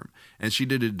Hailstorm, and she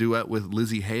did a duet with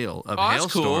Lizzie Hale of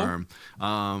Hailstorm.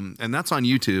 Cool. And that's on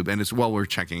YouTube, and it's well worth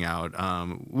checking out.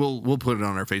 We'll put it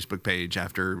on our Facebook page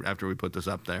after we put this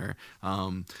up there.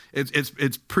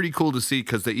 It's pretty cool to see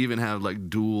because they even have like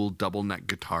dual double neck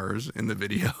guitars in the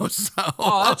video. So,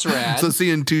 oh, that's rad. So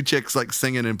seeing two chicks like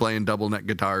singing and playing double neck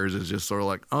guitars is just sort of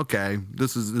like, okay,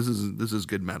 this is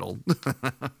good metal.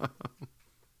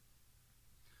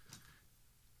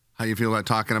 How you feel about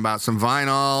talking about some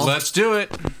vinyl? Let's do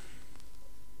it.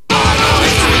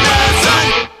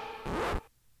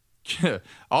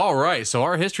 All right, so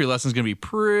our history lesson is going to be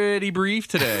pretty brief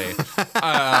today.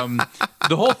 The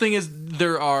whole thing is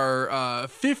there are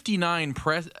 59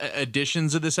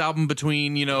 editions of this album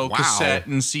between, cassette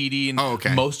and CD, and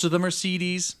most of them are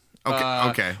CDs.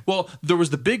 Okay. Well, there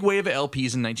was the big wave of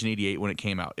LPs in 1988 when it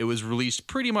came out. It was released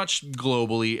pretty much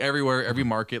globally, everywhere, every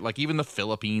market. Like even the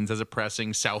Philippines has a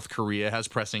pressing, South Korea has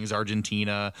pressings,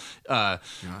 Argentina.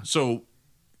 So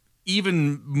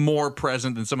even more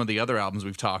present than some of the other albums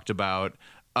we've talked about.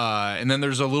 And then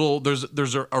there's a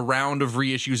round of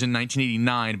reissues in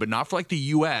 1989, but not for like the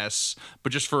US,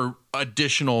 but just for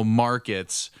additional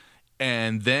markets.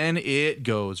 And then it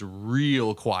goes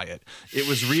real quiet. It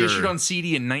was reissued on CD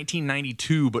in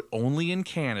 1992, but only in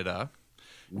Canada.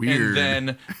 Weird. And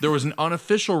then there was an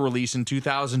unofficial release in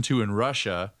 2002 in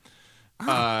Russia.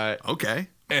 Okay.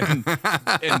 And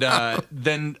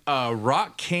then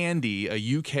Rock Candy,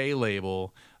 a UK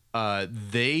label,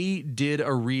 they did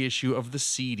a reissue of the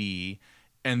CD.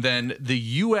 And then the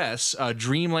US,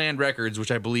 Dreamland Records, which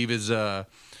I believe is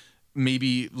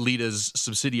maybe Lita's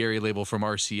subsidiary label from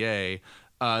RCA,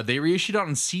 they reissued it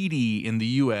on CD in the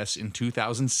US in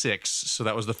 2006. So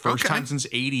that was the first time since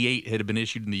 88 it had been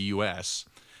issued in the US.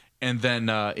 And then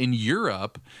in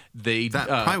Europe, that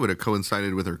probably would have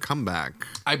coincided with her comeback.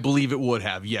 I believe it would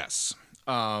have, yes.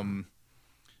 And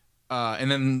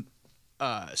then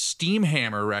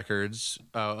Steamhammer Records,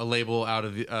 a label out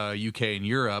of the UK and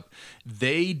Europe,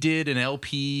 they did an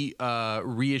LP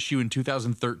reissue in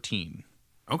 2013.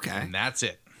 Okay, and that's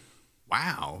it.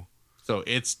 Wow. So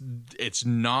it's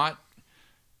not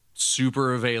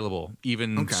super available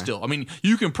even still. I mean,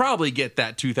 you can probably get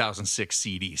that 2006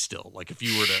 CD still, like if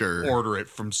you were to order it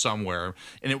from somewhere,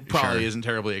 and it probably isn't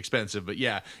terribly expensive. But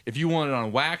yeah, if you want it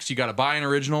on wax, you got to buy an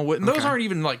original. And those aren't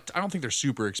even like, I don't think they're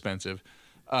super expensive.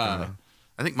 I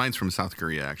think mine's from South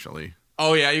Korea, actually.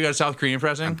 Oh yeah, you got a South Korean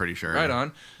pressing? I'm pretty sure. Right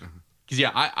on. Because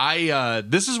yeah, I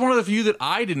this is one of the few that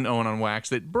I didn't own on wax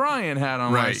that Bryan had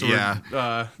on wax.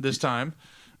 This time.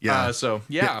 Yeah.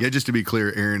 Yeah. Yeah. Just to be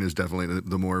clear, Aaron is definitely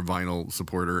the more vinyl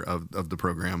supporter of the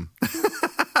program.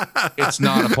 It's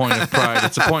not a point of pride.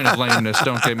 It's a point of lameness.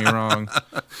 Don't get me wrong.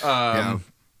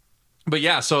 But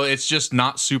yeah, so it's just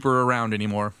not super around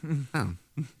anymore. Oh.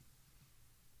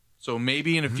 So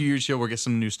maybe in a few years, we'll get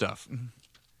some new stuff.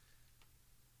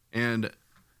 And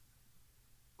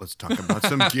let's talk about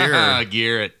some gear.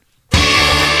 Gear it.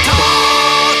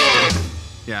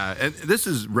 Yeah, and this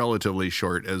is relatively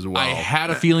short as well. I had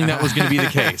a feeling that was going to be the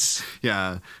case.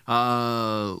 Yeah.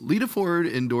 Lita Ford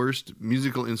endorsed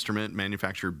musical instrument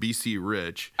manufacturer BC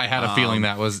Rich. I had a feeling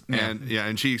that was...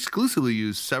 And she exclusively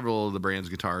used several of the brand's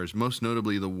guitars, most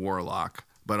notably the Warlock,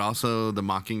 but also the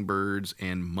Mockingbirds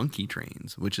and Monkey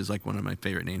Trains, which is like one of my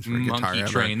favorite names for a guitar ever.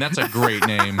 Monkey Train, that's a great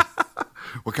name.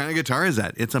 What kind of guitar is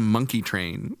that? It's a Monkey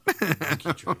Train.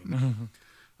 Monkey Train.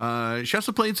 She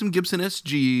also played some Gibson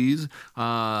SGs,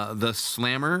 the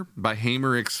Slammer by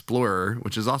Hamer Explorer,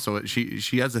 which is also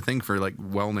she has a thing for like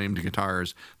well-named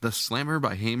guitars. The Slammer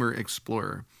by Hamer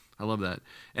Explorer, I love that.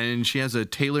 And she has a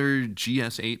Taylor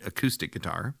GS8 acoustic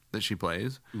guitar that she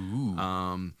plays.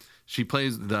 Ooh. She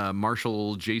plays the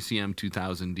Marshall JCM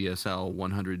 2000 DSL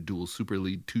 100 dual super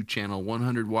lead 2-channel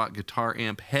 100-watt guitar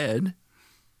amp head.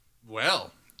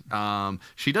 Well,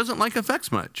 she doesn't like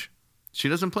effects much. She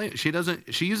doesn't play.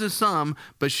 She uses some,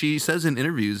 but she says in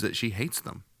interviews that she hates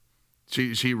them.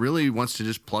 She really wants to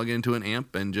just plug into an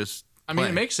amp and just play. I mean,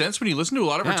 it makes sense when you listen to a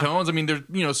lot of her tones. I mean,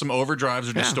 there's some overdrives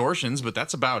or distortions, but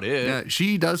that's about it. Yeah,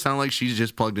 she does sound like she's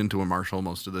just plugged into a Marshall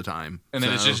most of the time. And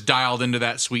then it's just dialed into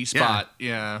that sweet spot.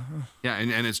 Yeah. Yeah,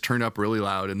 and it's turned up really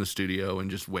loud in the studio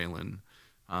and just wailing.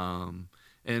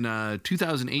 In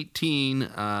 2018,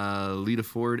 Lita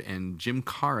Ford and Jim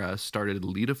Cara started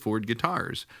Lita Ford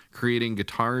Guitars, creating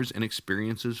guitars and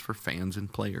experiences for fans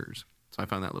and players. So I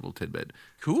found that little tidbit.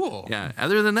 Cool. Yeah.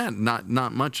 Other than that,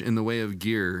 not much in the way of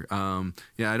gear. I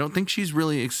don't think she's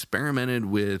really experimented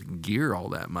with gear all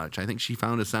that much. I think she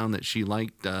found a sound that she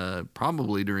liked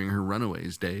probably during her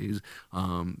Runaways days.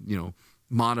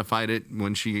 Modified it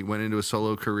when she went into a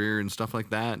solo career and stuff like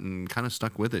that, and kind of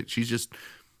stuck with it. She's just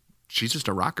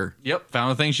a rocker. Yep.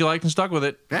 Found the thing she liked and stuck with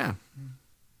it. Yeah.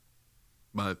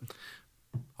 But,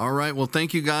 all right. Well,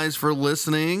 thank you guys for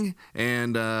listening,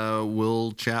 and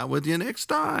we'll chat with you next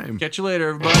time. Catch you later,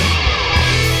 everybody.